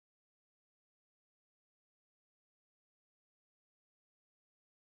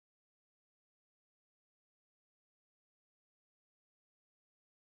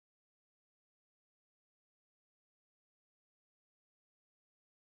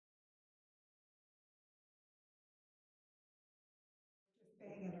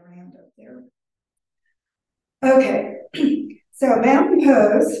got her hand up there. Okay, so mountain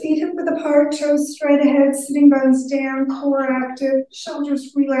pose, feet hip width apart, toes straight ahead, sitting bones down, core active,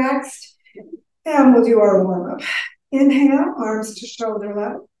 shoulders relaxed, and we'll do our warm up. Inhale, arms to shoulder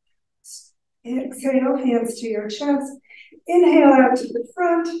level. Exhale, hands to your chest. Inhale out to the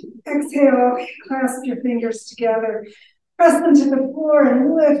front. Exhale, clasp your fingers together. Press them to the floor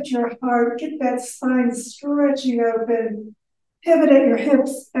and lift your heart. Get that spine stretching open. Pivot at your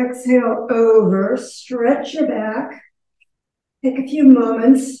hips. Exhale over. Stretch your back. Take a few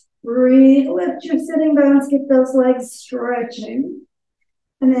moments. Breathe. Lift your sitting bones. Get those legs stretching.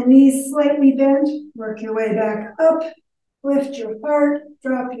 And then knees slightly bent. Work your way back up. Lift your heart.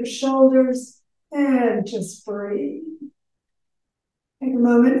 Drop your shoulders. And just breathe. Take a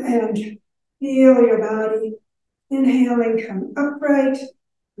moment and feel your body. Inhaling, come upright.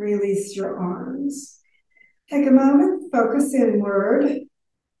 Release your arms. Take a moment, focus inward.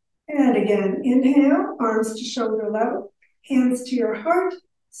 And again, inhale, arms to shoulder level, hands to your heart,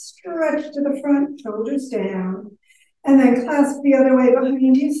 stretch to the front, shoulders down. And then clasp the other way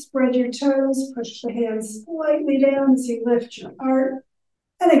behind you, spread your toes, push the hands slightly down as you lift your heart.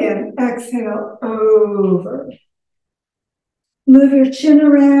 And again, exhale over. Move your chin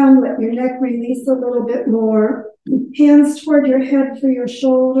around, let your neck release a little bit more. Hands toward your head for your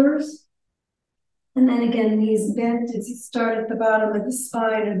shoulders. And then again, knees bent as you start at the bottom of the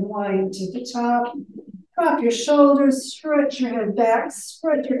spine and wind to the top. Drop your shoulders, stretch your head back,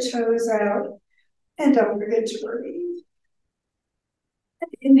 spread your toes out, and don't forget to breathe.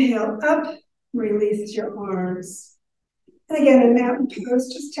 Inhale up, release your arms. And again, in mountain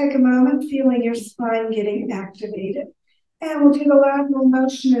pose, just take a moment, feeling your spine getting activated. And we'll do the lateral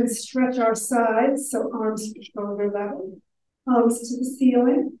motion and stretch our sides, so arms to shoulder level, palms to the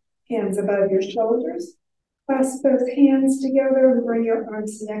ceiling, hands above your shoulders. Clasp those hands together and bring your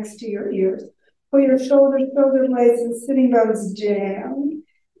arms next to your ears. Pull your shoulders, shoulder blades, and sitting bones down.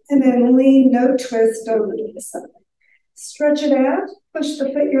 And then lean, no twist, over to the side. Stretch it out, push the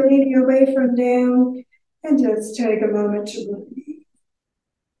foot you're leaning away from down, and just take a moment to breathe.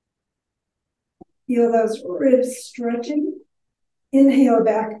 Feel those ribs stretching. Inhale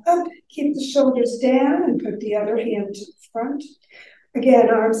back up, keep the shoulders down and put the other hand to the front. Again,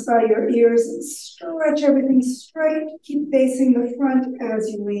 arms by your ears and stretch everything straight. Keep facing the front as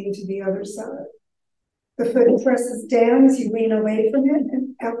you lean to the other side. The foot presses down as you lean away from it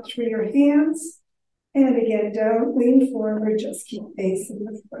and out through your hands. And again, don't lean forward, just keep facing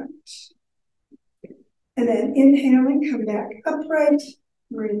the front. And then inhaling, come back upright.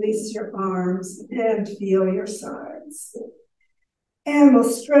 Release your arms and feel your sides. And we'll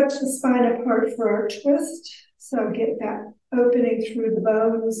stretch the spine apart for our twist. So get that opening through the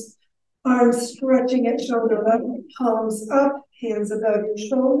bones. Arms stretching at shoulder level, palms up, hands above your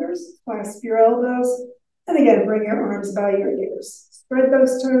shoulders. Clasp your elbows. And again, bring your arms by your ears. Spread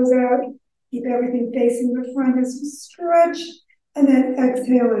those toes out. Keep everything facing the front as you stretch. And then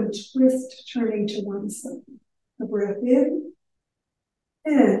exhale and twist, turning to one side. A breath in.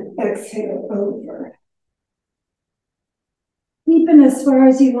 And exhale over. Deepen as far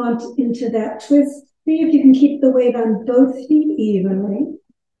as you want into that twist. See if you can keep the weight on both feet evenly.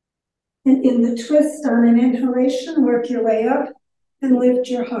 And in the twist, on an inhalation, work your way up and lift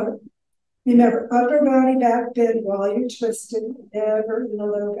your heart. Remember, upper body back bend while you're twisting, never in the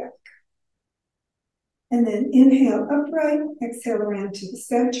low back. And then inhale upright, exhale around to the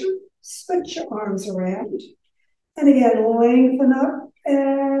center. Switch your arms around. And again, lengthen up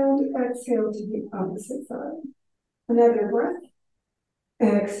and exhale to the opposite side. Another breath.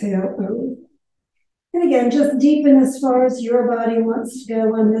 Exhale over. And again, just deepen as far as your body wants to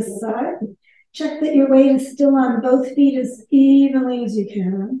go on this side. Check that your weight is still on both feet as evenly as you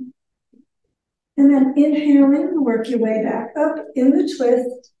can. And then inhaling, work your way back up in the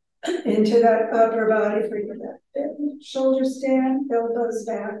twist into that upper body for your back bend. Shoulders down, elbows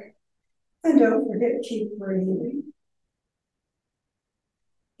back. And don't forget, keep breathing.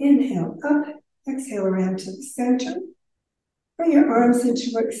 Inhale up, exhale around to the center. Bring your arms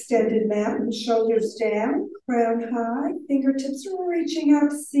into extended mountain, shoulders down, crown high, fingertips reaching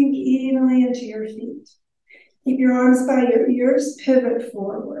up, sink evenly into your feet. Keep your arms by your ears, pivot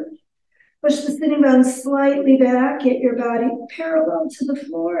forward. Push the sitting bones slightly back, get your body parallel to the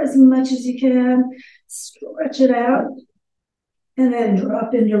floor as much as you can. Stretch it out, and then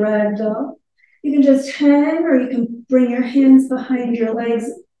drop into ragdoll. You can just hang, or you can bring your hands behind your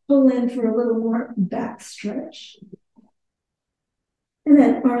legs, pull in for a little more back stretch. And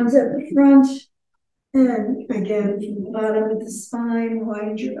then arms at the front. And again, from the bottom of the spine,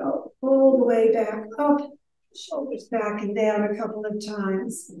 wind your belt all the way back up. Shoulders back and down a couple of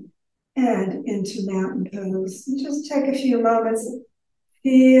times and into mountain pose. And just take a few moments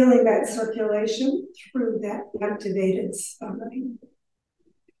feeling that circulation through that activated spine.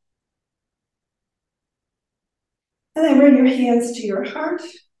 And then bring your hands to your heart,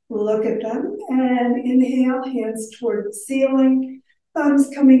 look at them, and inhale, hands toward the ceiling, thumbs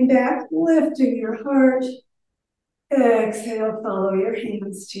coming back, lifting your heart. Exhale, follow your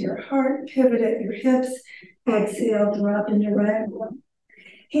hands to your heart, pivot at your hips. Exhale, drop into ragdoll.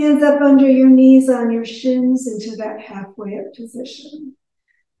 Hands up under your knees on your shins into that halfway up position.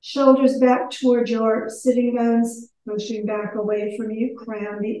 Shoulders back toward your sitting bones, pushing back away from you,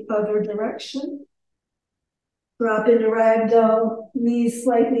 crown the other direction. Drop into ragdoll, knees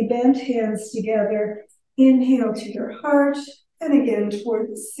slightly bent, hands together. Inhale to your heart, and again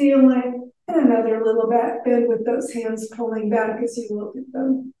toward the ceiling. And another little back bend with those hands pulling back as you look at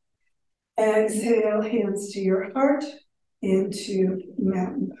them. Exhale, hands to your heart, into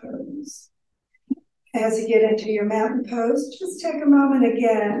mountain pose. As you get into your mountain pose, just take a moment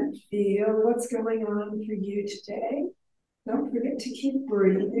again. Feel what's going on for you today. Don't forget to keep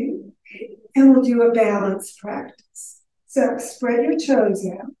breathing. And we'll do a balance practice. So spread your toes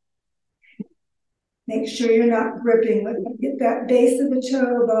out. Make sure you're not gripping. Get that base of the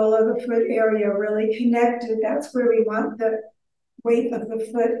toe, ball of the foot area really connected. That's where we want the weight of the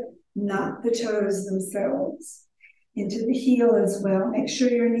foot, not the toes themselves. Into the heel as well. Make sure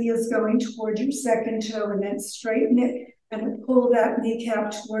your knee is going toward your second toe and then straighten it and pull that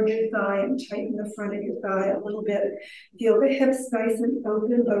kneecap toward your thigh and tighten the front of your thigh a little bit. Feel the hips nice and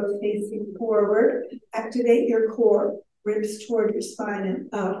open, both facing forward. Activate your core, ribs toward your spine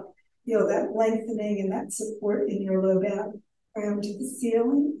and up. Feel that lengthening and that support in your low back. Ground to the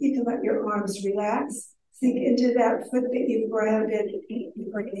ceiling. You can let your arms relax. Sink into that foot that you've grounded.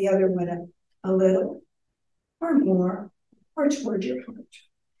 Bring the other one up a little or more, or toward your heart.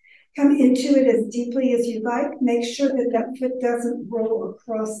 Come into it as deeply as you like. Make sure that that foot doesn't roll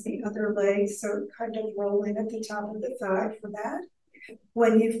across the other leg, so kind of rolling at the top of the thigh for that.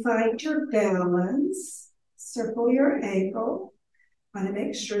 When you find your balance, circle your ankle. Want to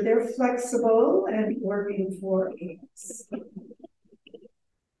make sure they're flexible and working for us.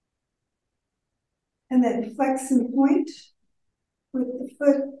 And then flex and point with the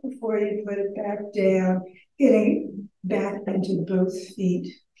foot before you put it back down, getting back into both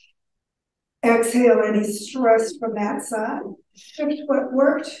feet. Exhale any stress from that side. Shift what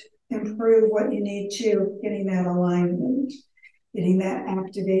worked, improve what you need to, getting that alignment, getting that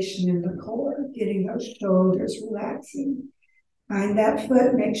activation in the core, getting those shoulders relaxing. Find that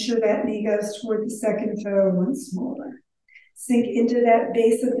foot, make sure that knee goes toward the second toe once more. Sink into that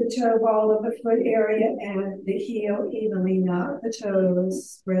base of the toe, ball of the foot area, and the heel evenly, not the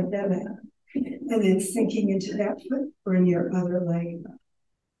toes, spread them out. And then sinking into that foot, bring your other leg up.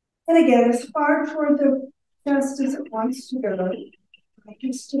 And again, as far toward the chest as it wants to go. Make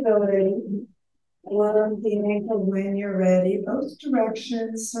your stability. Love the ankle when you're ready, both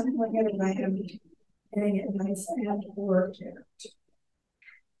directions, circling it around, getting it nice and worked out.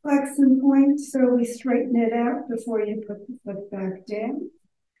 Flex and point, so we straighten it out before you put the foot back down.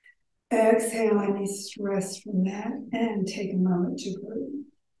 Exhale any stress from that and take a moment to breathe.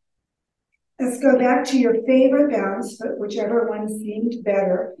 Let's go back to your favorite balance foot, whichever one seemed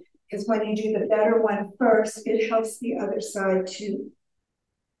better, because when you do the better one first, it helps the other side to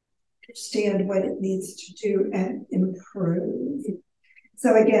understand what it needs to do and improve.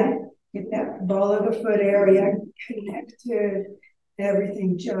 So again, get that ball of the foot area connected.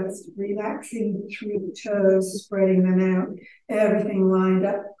 Everything just relaxing through the toes, spreading them out. Everything lined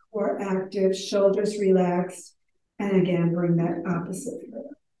up, core active, shoulders relaxed. And again, bring that opposite foot.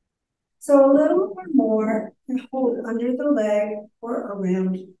 So a little or more, and hold under the leg or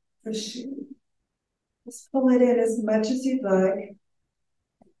around the shoe. Just pull it in as much as you'd like.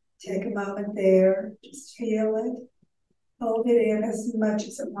 Take a moment there, just feel it. Hold it in as much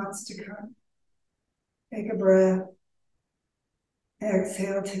as it wants to come. Take a breath.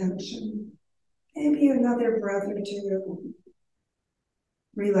 Exhale tension. Maybe another breath or two.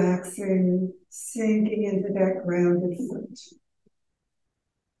 Relaxing, sinking into that grounded foot.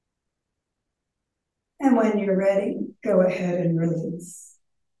 And when you're ready, go ahead and release.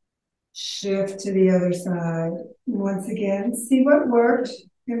 Shift to the other side. Once again, see what worked,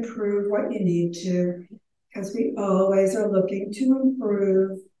 improve what you need to, because we always are looking to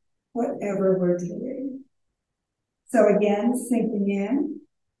improve whatever we're doing. So again, sinking in,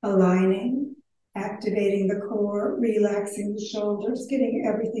 aligning, activating the core, relaxing the shoulders, getting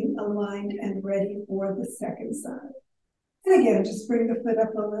everything aligned and ready for the second side. And again, just bring the foot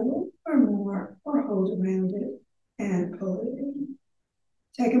up a little or more, or hold around it and pull it in.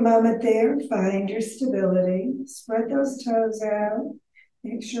 Take a moment there, find your stability, spread those toes out,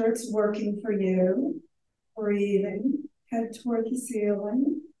 make sure it's working for you. Breathing, head toward the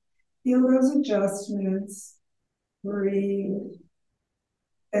ceiling, feel those adjustments, breathe,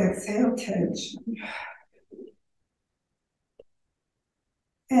 exhale tension.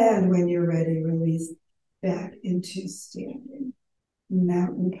 And when you're ready, release back into standing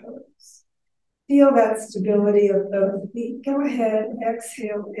mountain pose. Feel that stability of both feet. Go ahead,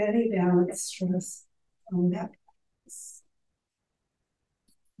 exhale any balance stress on that pose.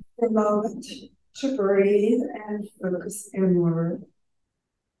 A moment to breathe and focus inward.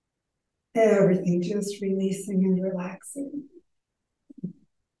 Everything just releasing and relaxing.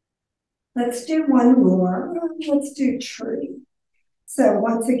 Let's do one more. Let's do tree. So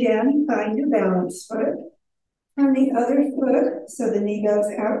once again, find your balance foot. Turn the other foot so the knee goes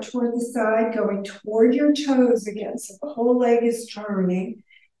out toward the side, going toward your toes again. So the whole leg is turning,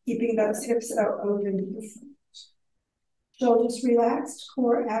 keeping those hips out open to the front. Shoulders relaxed,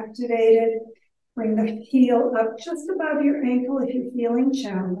 core activated. Bring the heel up just above your ankle if you're feeling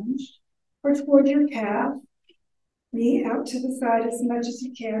challenged, or toward your calf. Knee out to the side as much as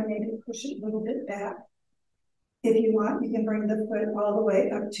you can, maybe push it a little bit back. If you want, you can bring the foot all the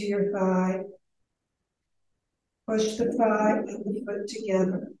way up to your thigh. Push the thigh and the foot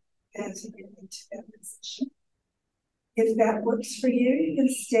together as you get into that position. If that works for you, you can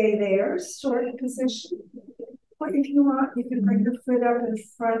stay there, store the position. Or if you want, you can bring the foot up in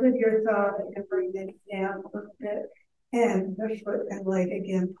front of your thigh and bring it down a little bit. And the foot and leg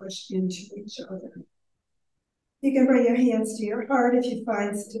again push into each other. You can bring your hands to your heart if you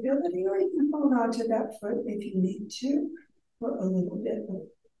find stability, or you can hold on to that foot if you need to for a little bit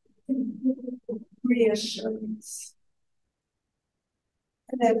of reassurance.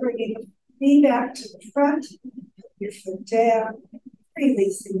 And then bringing the knee back to the front, your foot down,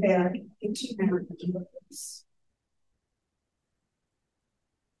 releasing back into mountain pose.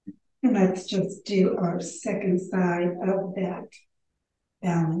 And let's just do our second side of that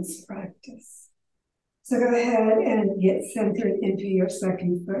balance practice. So go ahead and get centered into your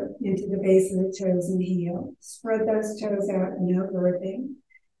second foot, into the base of the toes and heel. Spread those toes out, no birthing.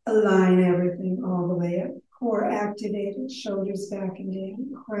 Align everything all the way up. Core activated, shoulders back and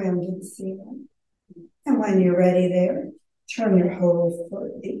down, crown to the ceiling. And when you're ready there, turn your whole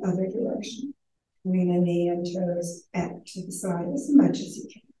foot the other direction. Bring the knee and toes out to the side as much as you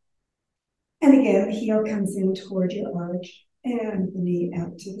can. And again, the heel comes in toward your arch and the knee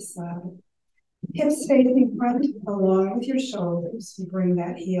out to the side. Hips facing front along with your shoulders. You bring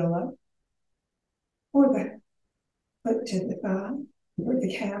that heel up, or the foot to the thigh, or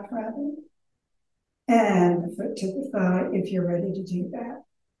the calf rather, and the foot to the thigh if you're ready to do that.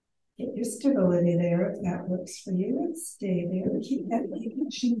 Get your stability there if that works for you, and stay there. Keep that leg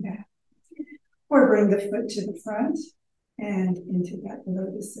pushing back. Or bring the foot to the front and into that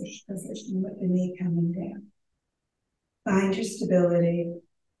lotus position with the knee coming down. Find your stability.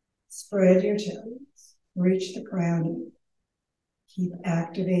 Spread your toes, reach the crown, keep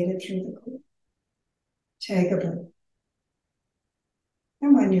activated through the core. Take a breath.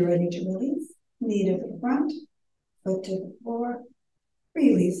 And when you're ready to release, knee to the front, foot to the floor,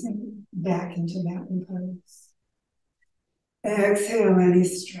 releasing back into mountain pose. Exhale any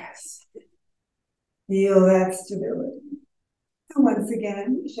stress. Feel that stability. And once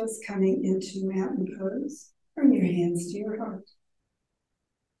again, just coming into mountain pose, bring your hands to your heart.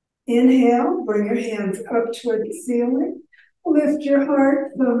 Inhale, bring your hands up toward the ceiling. Lift your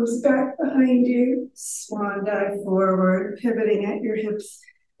heart, thumbs back behind you. Swan dive forward, pivoting at your hips.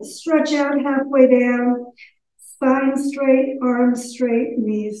 Stretch out halfway down. Spine straight, arms straight,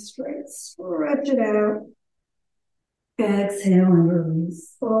 knees straight. Stretch it out. Exhale and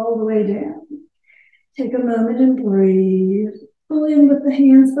release all the way down. Take a moment and breathe. Pull in with the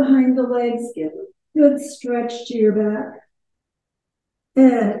hands behind the legs. Give a good stretch to your back.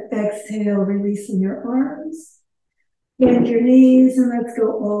 And exhale, releasing your arms. Bend your knees and let's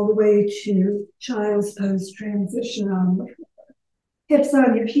go all the way to child's pose transition on the floor. Hips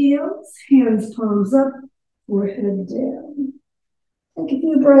on your heels, hands palms up, forehead down. Take a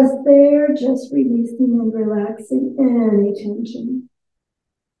few breaths there, just releasing and relaxing any tension.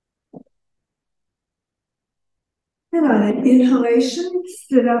 And on an inhalation,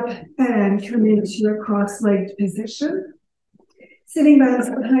 sit up and come into your cross-legged position. Sitting bones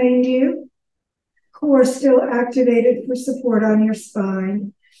behind you, core still activated for support on your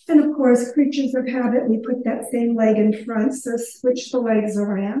spine. And of course, creatures of habit, we put that same leg in front, so switch the legs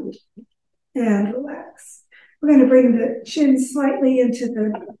around and relax. We're going to bring the chin slightly into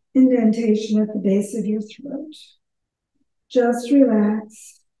the indentation at the base of your throat. Just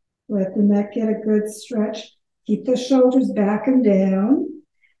relax. Let the neck get a good stretch. Keep the shoulders back and down.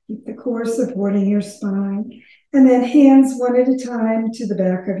 Keep the core supporting your spine. And then hands one at a time to the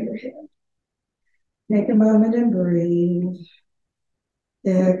back of your head. Take a moment and breathe.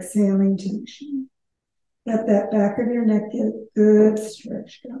 Exhaling tension. Let that back of your neck get a good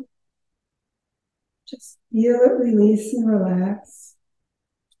stretch going. Just feel it release and relax.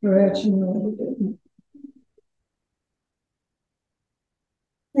 Stretching a little bit more.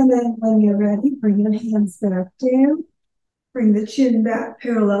 And then when you're ready, bring your hands back down. Bring the chin back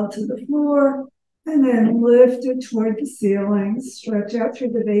parallel to the floor. And then lift it toward the ceiling. Stretch out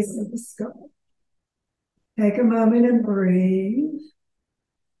through the base of the skull. Take a moment and breathe.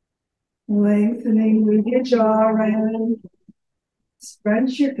 Lengthening, move your jaw around.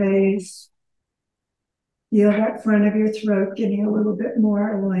 Stretch your face. Feel that front of your throat getting a little bit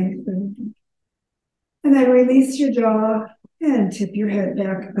more lengthened. And then release your jaw and tip your head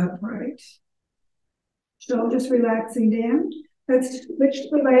back upright. Shoulders relaxing down. Let's switch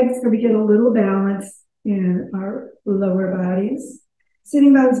the legs so we get a little balance in our lower bodies.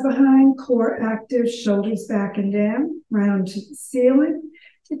 Sitting bones behind, core active, shoulders back and down, round to the ceiling.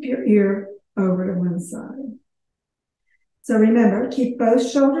 Tip your ear over to one side. So remember, keep both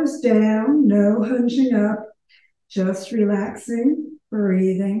shoulders down, no hinging up, just relaxing,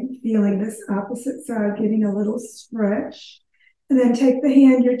 breathing, feeling this opposite side getting a little stretch. And then take the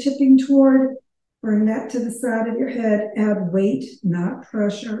hand you're tipping toward, bring that to the side of your head, add weight, not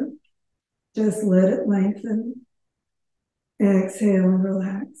pressure. Just let it lengthen. Exhale and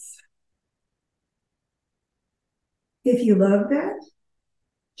relax. If you love that,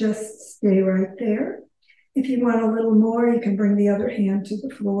 just stay right there. If you want a little more, you can bring the other hand to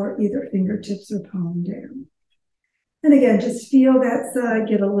the floor, either fingertips or palm down. And again, just feel that side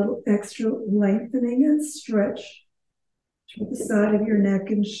get a little extra lengthening and stretch to the side of your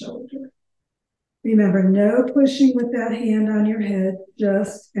neck and shoulder. Remember, no pushing with that hand on your head,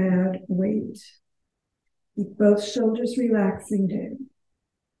 just add weight. Keep both shoulders relaxing down.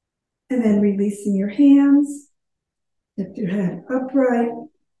 And then releasing your hands, lift your head upright,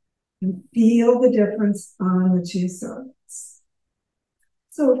 and feel the difference on the two sides.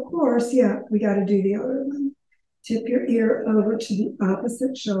 So of course, we got to do the other one. Tip your ear over to the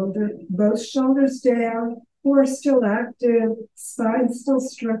opposite shoulder, both shoulders down, core still active, spine still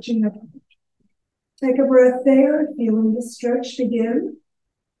stretching up. Take a breath there, feeling the stretch begin.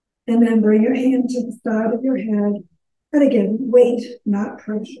 And then bring your hand to the side of your head. And again, weight, not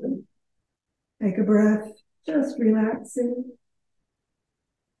pressure. Take a breath, just relaxing.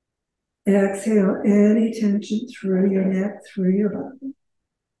 Exhale any tension through your neck, through your body.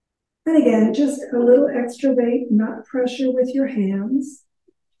 And again, just a little extra weight, not pressure with your hands.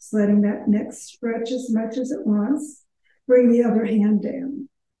 Just letting that neck stretch as much as it wants. Bring the other hand down,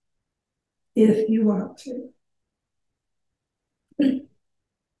 if you want to.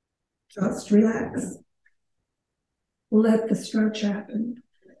 Just relax. Let the stretch happen.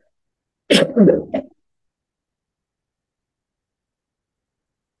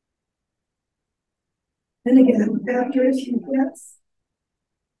 And again, after a few breaths,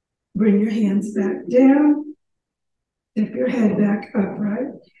 bring your hands back down, tip your head back upright.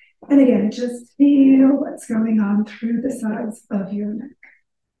 And again, just feel what's going on through the sides of your neck.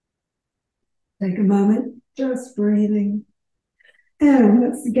 Take a moment, just breathing. And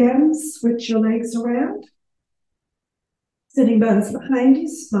once again, switch your legs around. Sitting bones behind you,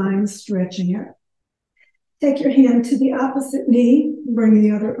 spine stretching out. Take your hand to the opposite knee, bring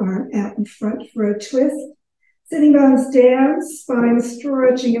the other arm out in front for a twist. Sitting bones down, spine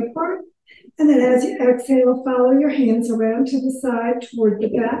stretching apart. And then as you exhale, follow your hands around to the side toward the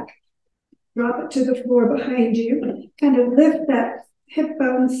back. Drop it to the floor behind you. Kind of lift that hip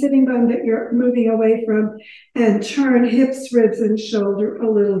bone, sitting bone that you're moving away from, and turn hips, ribs, and shoulder a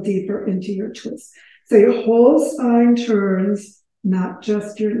little deeper into your twist. So your whole spine turns, not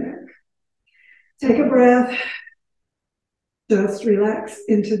just your neck. Take a breath. Just relax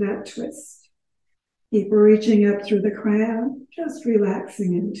into that twist. Keep reaching up through the crown, just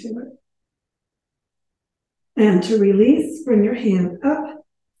relaxing into it. And to release, bring your hand up,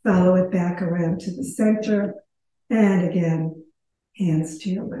 follow it back around to the center, and again, hands to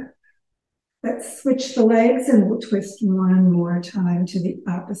your left. Let's switch the legs and we'll twist one more time to the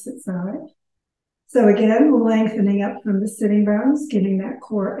opposite side. So again, lengthening up from the sitting bones, getting that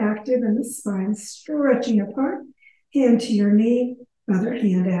core active and the spine stretching apart. Hand to your knee, other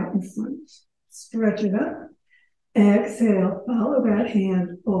hand out in front. Stretch it up. Exhale, follow that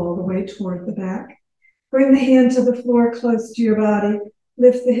hand all the way toward the back. Bring the hand to the floor close to your body.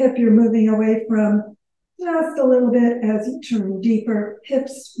 Lift the hip you're moving away from just a little bit as you turn deeper.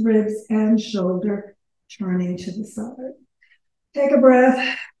 Hips, ribs, and shoulder turning to the side. Take a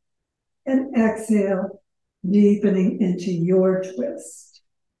breath and exhale, deepening into your twist.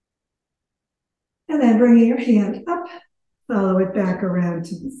 And then bringing your hand up, follow it back around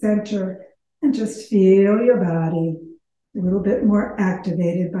to the center, and just feel your body a little bit more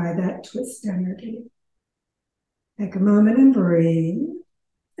activated by that twist energy. Take a moment and breathe.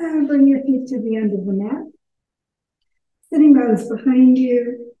 And bring your feet to the end of the mat. Sitting bones behind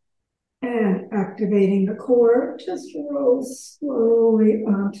you and activating the core. Just roll slowly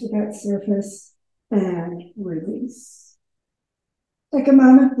onto that surface and release. Take a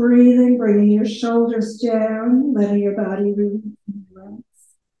moment breathing, bringing your shoulders down, letting your body relax.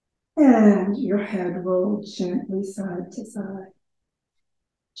 And your head roll gently side to side.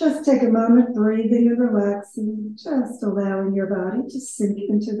 Just take a moment breathing and relaxing, just allowing your body to sink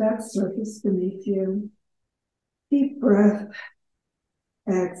into that surface beneath you. Deep breath,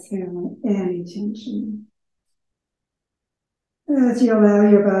 exhaling any tension. As you allow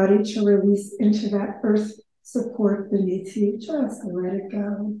your body to release into that earth support beneath you, just let it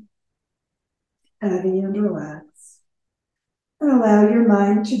go. Heavy and relax. And allow your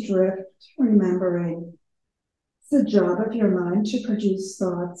mind to drift, remembering it's the job of your mind to produce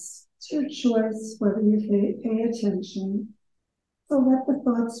thoughts. It's your choice whether you pay attention. So let the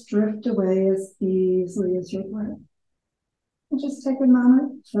thoughts drift away as easily as your breath. And just take a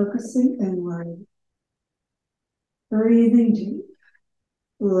moment focusing inward. Breathing deep,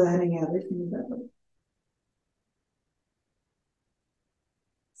 letting everything go.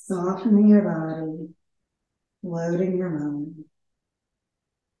 Softening your body, loading your mind.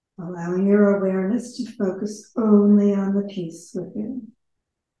 Allowing your awareness to focus only on the peace within.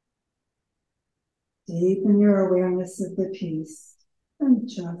 Deepen your awareness of the peace and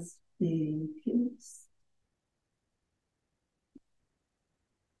just be peace.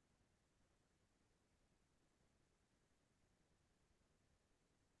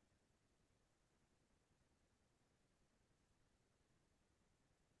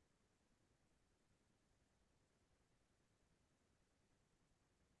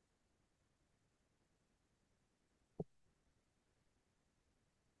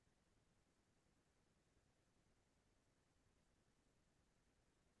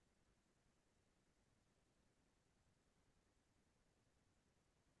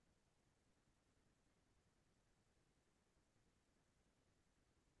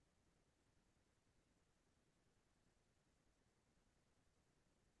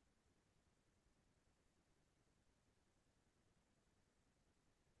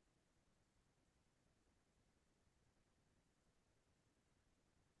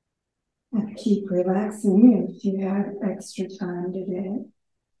 And keep relaxing if you have extra time today.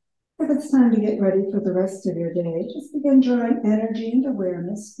 If it's time to get ready for the rest of your day, just begin drawing energy and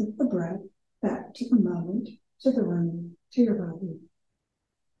awareness with the breath back to the moment, to the room, to your body.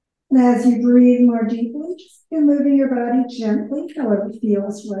 And as you breathe more deeply, just begin moving your body gently, however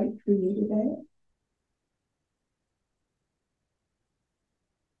feels right for you today.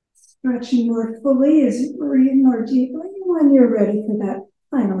 Stretching more fully as you breathe more deeply. And when you're ready for that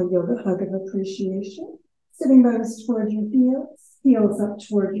final yoga hug of appreciation, sitting bones toward your heels up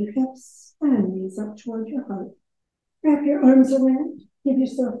toward your hips, and knees up toward your heart. Wrap your arms around, give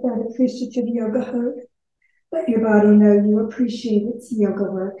yourself that appreciative yoga hug. Let your body know you appreciate its yoga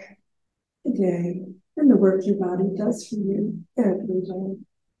work today and the work your body does for you every day.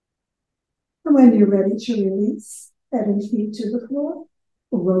 And when you're ready to release, head and feet to the floor,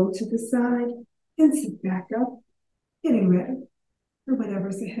 roll to the side, and sit back up, getting ready for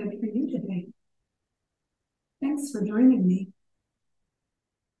whatever's ahead for you today. Thanks for joining me.